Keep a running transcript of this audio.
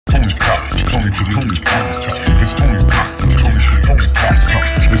Tony's talk. Tony's talk. It's Tony's talk. Tony's talk.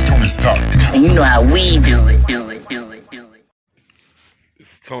 It's Tony's talk. And you know how we do it.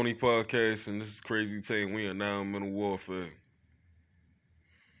 This is Tony Podcast, and this is Krazy saying we are now in mental warfare.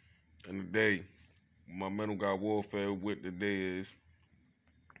 And today, my mental got warfare with today is,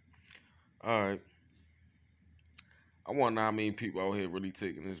 alright, I want to know how many people out here really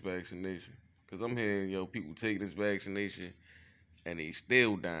taking this vaccination. Because I'm hearing, people taking this vaccination and they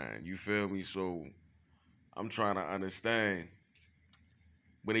still dying. You feel me? So I'm trying to understand.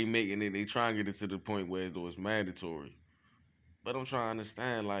 But they making it, they trying to get it to the point where it's mandatory. But I'm trying to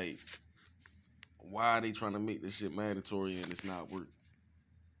understand, like, why are they trying to make this shit mandatory and it's not working?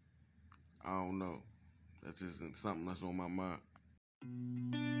 I don't know. That's just something that's on my mind.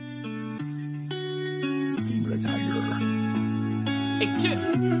 Zebra Tiger. Hey, Chip.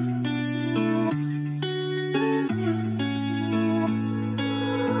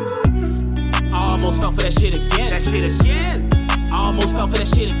 I almost fell for that shit again. I almost fell for that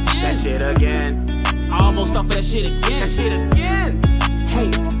shit again. I almost fell for that shit again.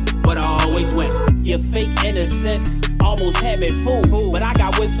 Hey, but I always went. Your fake innocence almost had me fooled. But I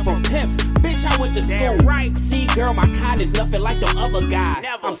got wisdom from pimps. Bitch, I went to school. Right. See, girl, my kind is nothing like them other guys.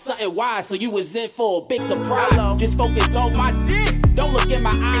 Never. I'm something wise, so you was in for a big surprise. Hello. Just focus on my dick. Don't look in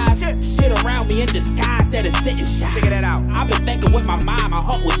my eyes. Shit around me in disguise that is sitting shy. Figure that out. I've been thinking with my mind, my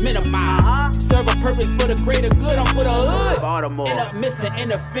heart was minimized. Serve a purpose for the greater good, I'm for the hood. Baltimore. End up missing,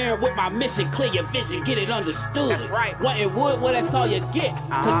 interfering with my mission. Clear your vision, get it understood. That's right. What it would, well, that's all you get.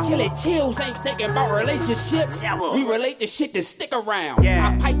 Cause chilly chills ain't thinking about relationships. Never. We relate to shit to stick around.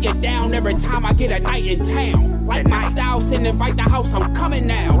 Yeah. I pipe you down every time I get a night in town. Like my style, send invite the house, I'm coming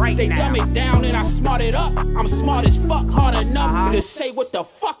now. Right they now. Dumb it down and I smart it up. I'm smart as fuck, hard enough to say what the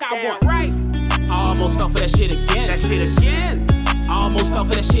fuck I want. Right. I almost fell for that shit again. I almost fell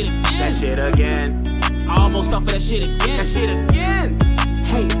for that shit again. I almost fell for that shit again.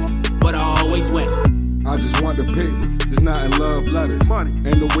 Hey, but I always went. I just want the paper, just not in love letters. Money.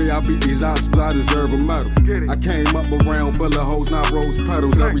 And the way I beat these obstacles, I deserve a medal. I came up around bullet holes, not rose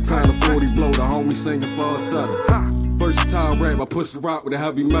petals. Every time the 40 blow, the homie singing falsetto. Versatile rap, I push the rock with a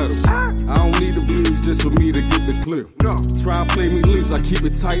heavy metal. I don't need the blues just for me to get the clue. Try to play me loose, I keep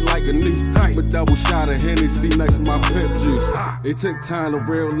it tight like a noose. Keep a double shot of Hennessy next to my pep juice. It took time to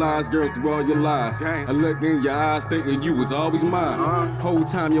realize, girl, through all your lies. I looked in your eyes thinking you was always mine. Whole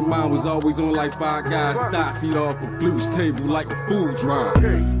time your mind was always on like 5 guys. Stocks eat off a flute's table like a food drive.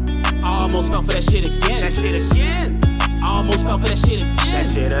 I almost fell for that shit again. I almost fell for that shit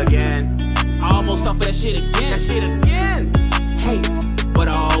again. I almost fell for that shit again. Hey, but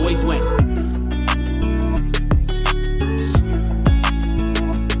I always went.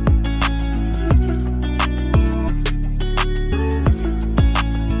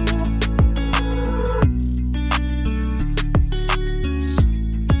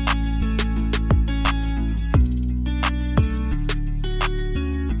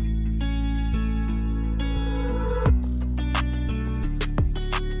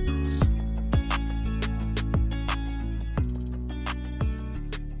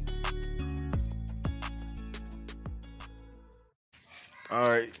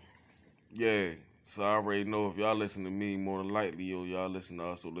 Alright, yeah, so I already know if y'all listen to me, more than likely, y'all listen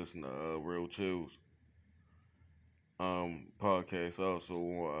to Real Chills podcast, also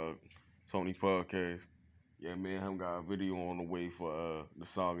on Tony Podcast. Yeah, me and him got a video on the way for the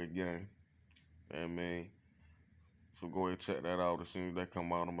song again. Yeah, man. So go ahead and check that out. As soon as that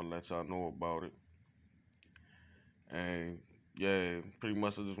come out, I'm gonna let y'all know about it. And yeah, pretty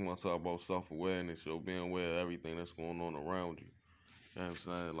much I just want to talk about self-awareness, being aware of everything that's going on around you. You know what I'm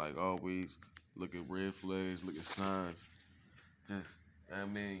saying? Like, always look at red flags, look at signs. Just, I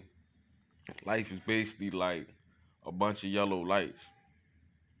mean, life is basically like a bunch of yellow lights.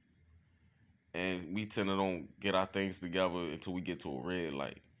 And we tend to don't get our things together until we get to a red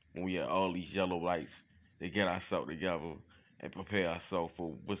light. When we have all these yellow lights, they get ourselves together and prepare ourselves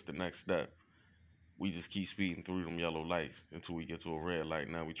for what's the next step. We just keep speeding through them yellow lights until we get to a red light.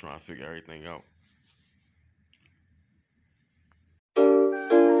 Now we trying to figure everything out.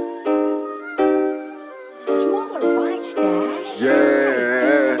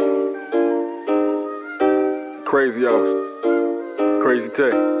 Yeah. Crazy house. Crazy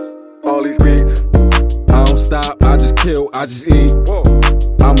take. All these beats. I don't stop, I just kill, I just eat. Whoa.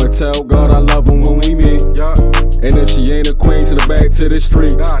 I'ma tell God I love him when we meet. Yeah. And if she ain't a queen, to the back to the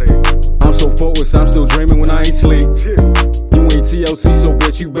streets. I'm so focused, I'm still dreaming when I ain't sleep. Shit. You ain't TLC, so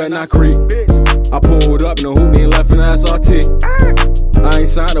bitch, you better not creep. I pulled up in the hoop, ain't left in the SRT. I ain't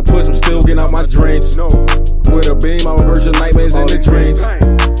signed to push, I'm still getting out my dreams. No. With a beam, I'm reversing nightmares in the dreams.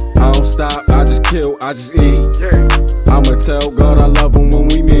 I I just eat. I'ma tell God I love him when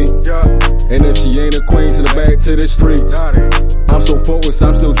we meet. And if she ain't a queen, to the back to the streets. I'm so focused,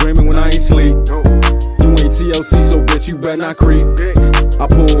 I'm still dreaming when I ain't sleep. You ain't TLC, so bitch, you better not creep. I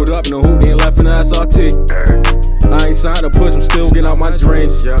pulled up, no hoop, then left in the SRT. I ain't signed to push, I'm still getting out my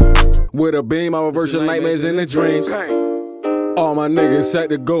dreams. With a beam, I reverse your nightmares in the dreams. All my niggas set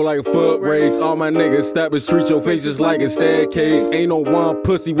to go like a foot race. All my niggas step and treat your face just like a staircase. Ain't no one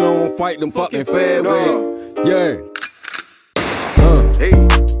pussy, we don't fight them fucking fairway. Yeah.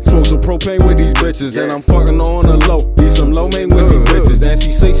 Smoke some propane with these bitches, and I'm fucking on the low. Need some low main with these bitches, and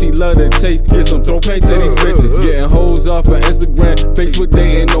she say she love the taste. Get some throw paint to these bitches. Getting hoes off of Instagram, Facebook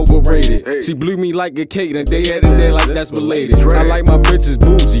dating overrated. She blew me like a cake, and day at the day like that's belated. I like my bitches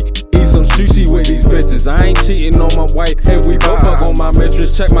bougie. Eat some sushi with these bitches. I ain't cheating on my wife, and we both fuck on my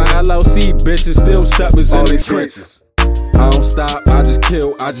mistress. Check my LLC, bitches still steppers in the trenches. I don't stop, I just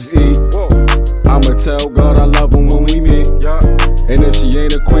kill, I just eat. I'ma tell God I love him when we meet. And if she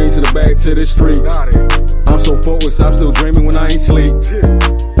ain't a queen, to the back to the streets. I'm so focused, I'm still dreaming when I ain't sleep.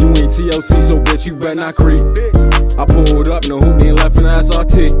 You ain't TLC, so bitch, you better not creep. I pulled up, no hoop, then left in the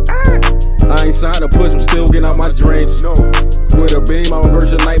SRT. I ain't signed to push, I'm still getting out my dreams. With a beam, I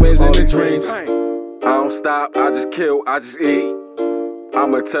reverse your nightmares in the dreams. I don't stop, I just kill, I just eat.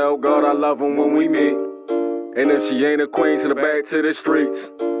 I'ma tell God I love him when we meet. And if she ain't a queen, to the back to the streets.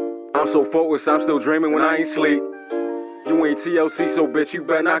 I'm so focused, I'm still dreaming when I ain't sleep. You ain't TLC, so bitch, you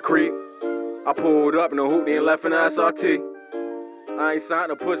better not creep. I pulled up in a hoop, then left in the SRT. I ain't signed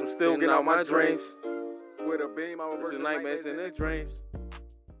to push, I'm still getting out my dreams. With a beam, I reverse your nightmares in their dreams.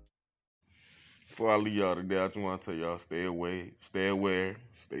 Before I leave y'all today, I just want to tell y'all stay aware, stay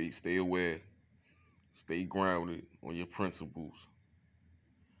aware, stay grounded on your principles.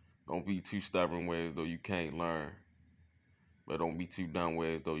 Don't be too stubborn where as though you can't learn. But don't be too dumb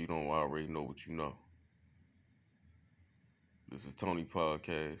where as though you don't already know what you know. This is Tony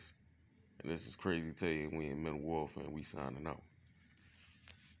Podcast, and this is Krazy Tay, and we in Mental Warfare, and we signing out.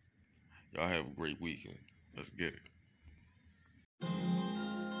 Y'all have a great weekend. Let's get it.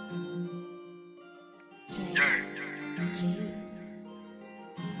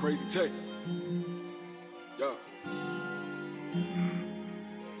 Krazy Tay. Yo.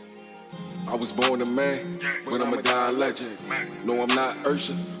 I was born a man, but I'm a dying legend. No, I'm not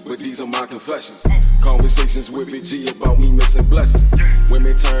Urshan, but these are my confessions. Conversations with Big G about me missing blessings.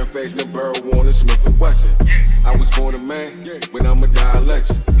 Women turn fast and Burrow on a Smith & Wesson. I was born a man, but I'm a dying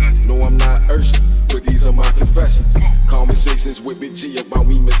legend. No, I'm not Urshan, but these are my confessions. Conversations with Big G about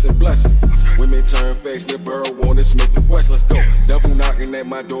me missing blessings. Women turn fast and Burrow on a Smith & Wesson. Let's go. Devil knocking at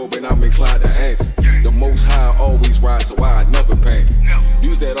my door, but I'm inclined to answer. The Most High always rise, so I never panic.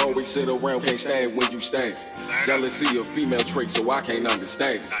 Views that always sit around can't stand when you stand. Jealousy of female traits, so I can't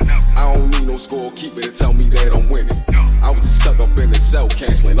understand it. I don't need no scorekeeper to tell me that I'm winning. I was just stuck up in the cell,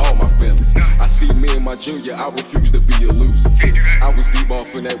 canceling all my feelings. I see me and my junior, I refuse to be a loser. I was deep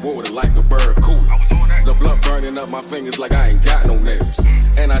off in that water like a barracuda. The blood burning up my fingers like I ain't got no nails.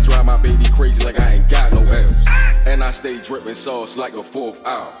 And I drive my baby crazy like I ain't got no L's. And I stay dripping sauce like a 4th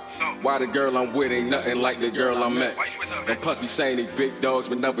hour. Why the girl I'm with ain't nothing like the girl I met. And plus be saying they big dogs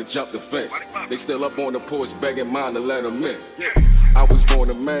but never jump the fence. They still up on the porch begging mine to let them in. I was born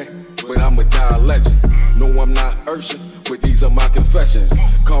a man, but I'm a dying legend. No, I'm not Urshan, but these are my confessions.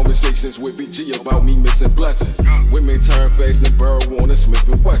 Conversations with Big G about me missing blessings. Women turn fast and Burrow on a Smith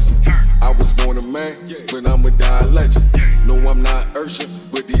 & Wesson. I was born a man, but I'm a dying legend. No, I'm not Urshan,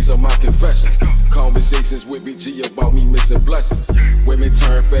 but these are my confessions. Conversations with Big G about me missing blessings. Women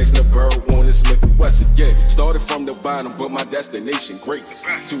turn fast and Burrow on a Smith & Wesson. Yeah, started from the bottom, but my destination greatness.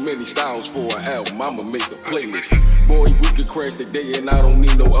 Too many styles for an album, I'ma make a playlist. Boy, we could crash today and I don't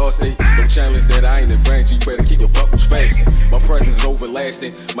need no Allstate. No challenge that I ain't advanced, you better keep your buckles fastened. My presence is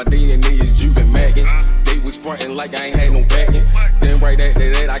overlasting, my DNA is juvenile. They was frontin' like I ain't had no backing. Then right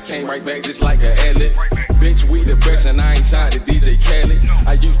after that, I came right back just like an ad-lib. Bitch, we the best and I ain't signed to DJ Khaled.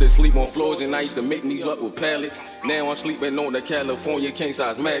 I used to sleep on floors and I used to make me up with pallets. Now I'm sleeping on the California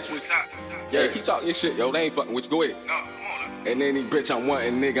king-size mattress. Yeah, keep talking your shit, yo, they ain't fucking with you, go ahead. And any bitch I'm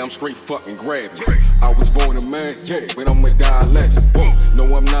wanting, nigga, I'm straight fucking grabbing. I was born a man, but I'm a dying legend. Whoa.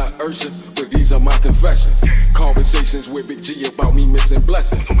 No, I'm not Urshan, but these are my confessions. Conversations with Big G about me missing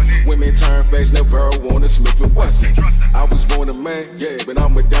blessings. Women turn fast, now Burrow on a Smith & Wesson. I was born a man, but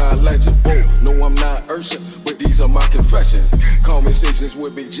I'm a dying legend. Whoa. No, I'm not Urshan, but these are my confessions. Conversations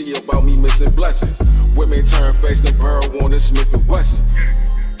with Big G about me missing blessings. Women turn fast, now Burrow on a Smith & Wesson.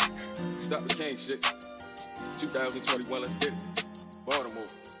 Stop the king shit. 2021, let's get it. Baltimore.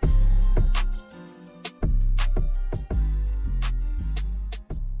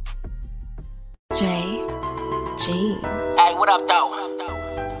 J.G. Hey, what up, though?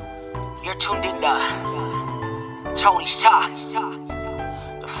 You're tuned in to Tony's Talk,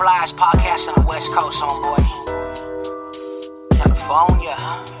 the flyest podcast on the West Coast, homeboy. California.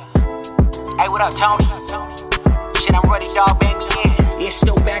 Hey, what up, Tony? Shit, I'm ready, dog, bang me in. It's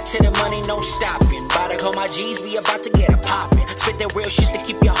still back to the money, no stopping. About to call my G's, we about to get it poppin'. Spit that real shit to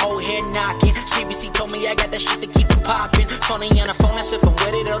keep your whole head knocking. CBC told me I got that shit to keep it poppin'. Tony on the phone, that's if I'm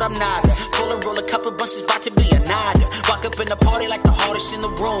with it or I'm not. Roll a couple bunches, about to be a nada. Walk up in the party like the hardest in the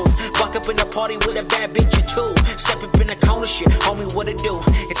room. Walk up in the party with a bad bitch or two. Step up in the corner, shit, homie, what it do?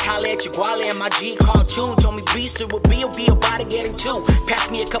 It's holla at your guale and my G cartoon. Told me beast it would be about to get into. Pass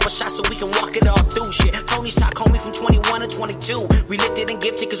me a couple shots so we can walk it all through, shit. Tony's Talk, homie, from 21 to 22. We lifted and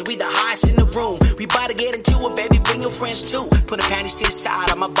gifted cause we the highest in the room. We about to get into it, baby, bring your friends too. Put the panties to the side,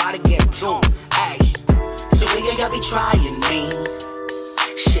 I'm about to get into it. Ay, so when you gotta be trying me,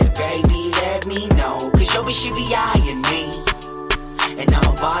 shit, baby, let me know. Cause your bitch, she be eyeing me, and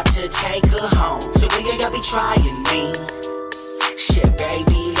I'm about to take her home. So when you gotta be trying me, shit,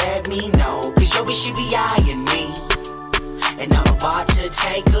 baby, let me know. Cause your bitch, she be eyeing me, and I'm about to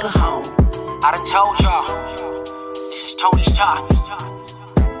take her home. I done told y'all, this is Tony's Talk.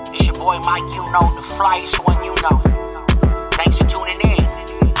 It's your boy Mike, you know, the flyest one you know. Thanks for tuning in.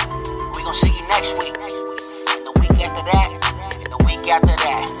 We gon' see you next week, and the week after that.